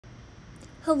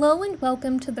Hello and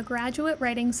welcome to the Graduate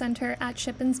Writing Center at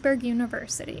Shippensburg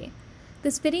University.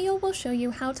 This video will show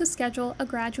you how to schedule a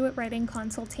graduate writing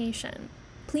consultation.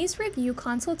 Please review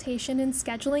consultation and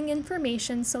scheduling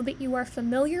information so that you are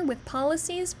familiar with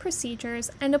policies, procedures,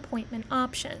 and appointment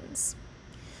options.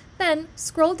 Then,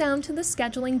 scroll down to the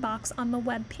scheduling box on the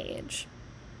web page.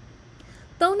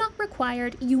 Though not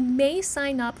required, you may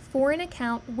sign up for an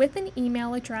account with an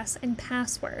email address and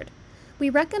password. We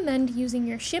recommend using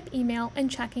your SHIP email and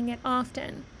checking it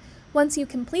often. Once you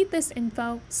complete this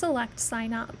info, select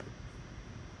Sign Up.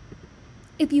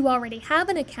 If you already have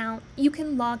an account, you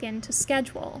can log in to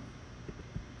schedule.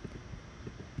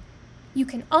 You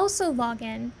can also log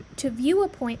in to view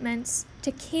appointments,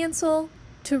 to cancel,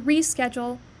 to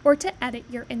reschedule, or to edit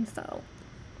your info.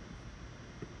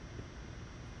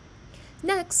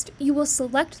 Next, you will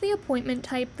select the appointment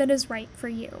type that is right for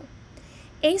you.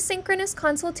 Asynchronous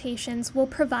consultations will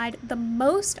provide the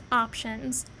most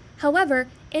options. However,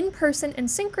 in-person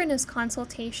and synchronous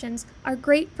consultations are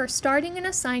great for starting an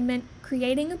assignment,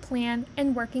 creating a plan,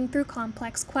 and working through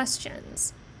complex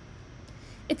questions.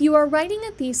 If you are writing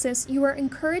a thesis, you are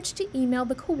encouraged to email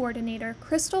the coordinator,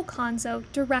 Crystal Conzo,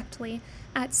 directly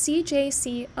at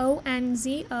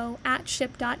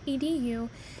cjconzo@ship.edu,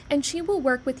 and she will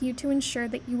work with you to ensure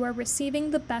that you are receiving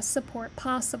the best support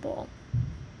possible.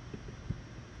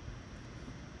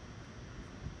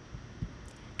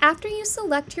 After you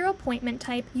select your appointment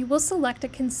type, you will select a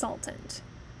consultant.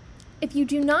 If you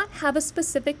do not have a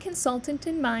specific consultant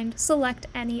in mind, select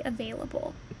any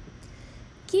available.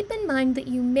 Keep in mind that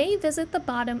you may visit the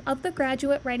bottom of the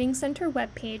Graduate Writing Center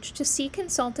webpage to see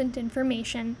consultant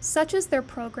information, such as their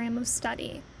program of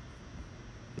study.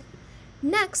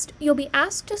 Next, you'll be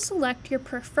asked to select your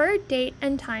preferred date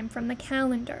and time from the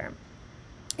calendar.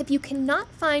 If you cannot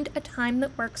find a time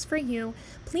that works for you,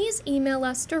 please email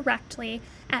us directly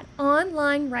at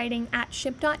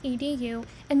onlinewriting@ship.edu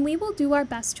and we will do our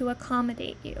best to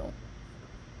accommodate you.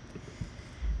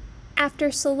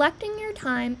 After selecting your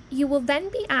time, you will then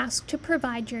be asked to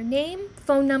provide your name,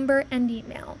 phone number, and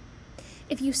email.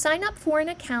 If you sign up for an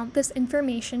account, this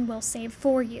information will save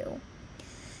for you.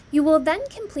 You will then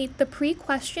complete the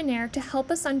pre-questionnaire to help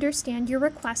us understand your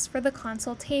request for the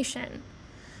consultation.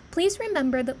 Please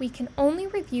remember that we can only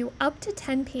review up to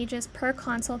 10 pages per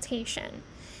consultation.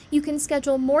 You can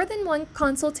schedule more than one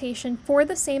consultation for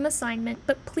the same assignment,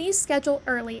 but please schedule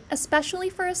early, especially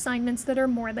for assignments that are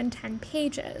more than 10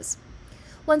 pages.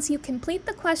 Once you complete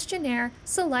the questionnaire,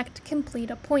 select Complete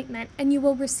Appointment, and you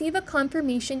will receive a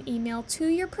confirmation email to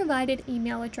your provided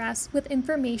email address with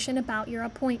information about your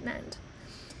appointment.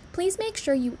 Please make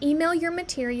sure you email your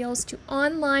materials to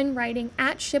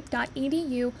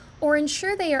onlinewriting@ship.edu or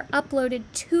ensure they are uploaded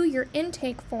to your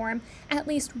intake form at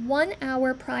least 1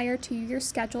 hour prior to your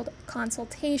scheduled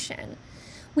consultation.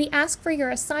 We ask for your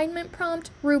assignment prompt,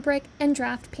 rubric, and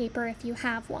draft paper if you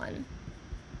have one.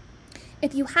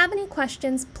 If you have any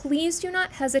questions, please do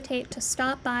not hesitate to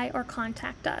stop by or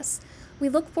contact us. We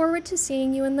look forward to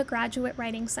seeing you in the Graduate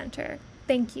Writing Center.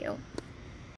 Thank you.